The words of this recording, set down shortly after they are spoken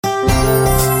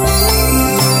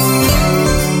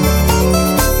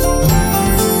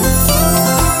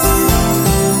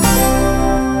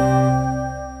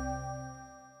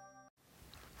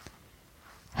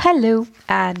Hello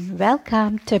and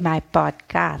welcome to my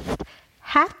podcast,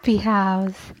 Happy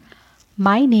House.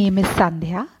 My name is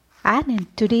Sandhya, and in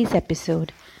today's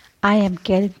episode, I am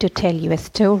going to tell you a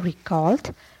story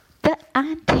called The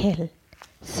Anthill.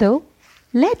 So,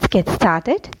 let's get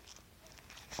started.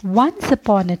 Once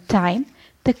upon a time,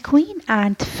 the queen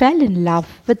ant fell in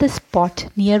love with a spot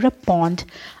near a pond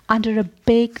under a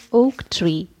big oak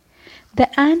tree.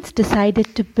 The ants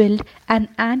decided to build an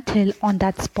anthill on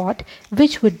that spot,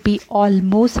 which would be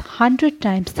almost 100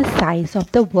 times the size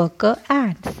of the worker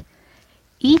ants.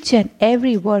 Each and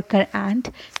every worker ant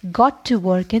got to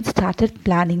work and started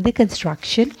planning the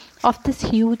construction of this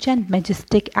huge and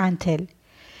majestic anthill.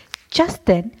 Just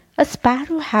then, a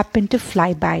sparrow happened to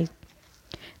fly by.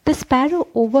 The sparrow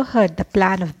overheard the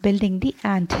plan of building the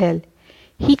anthill.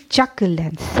 He chuckled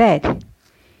and said,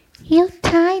 "You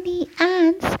tiny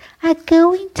ants are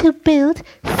going to build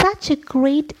such a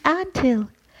great anthill.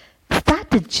 Is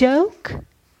that a joke?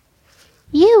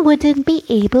 You wouldn't be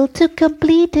able to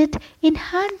complete it in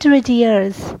 100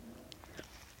 years."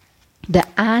 The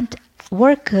ant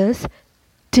workers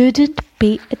didn't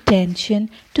pay attention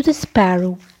to the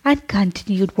sparrow and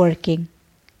continued working.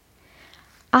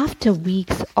 After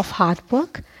weeks of hard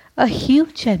work, a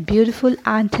huge and beautiful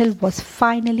anthill was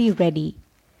finally ready.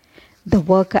 The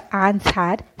worker ants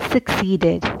had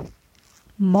succeeded.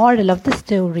 Moral of the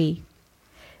story: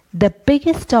 the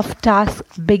biggest of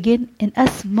tasks begin in a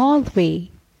small way.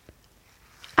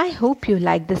 I hope you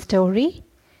like the story.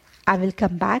 I will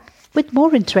come back with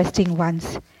more interesting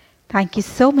ones. Thank you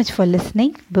so much for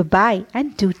listening. Bye bye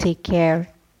and do take care.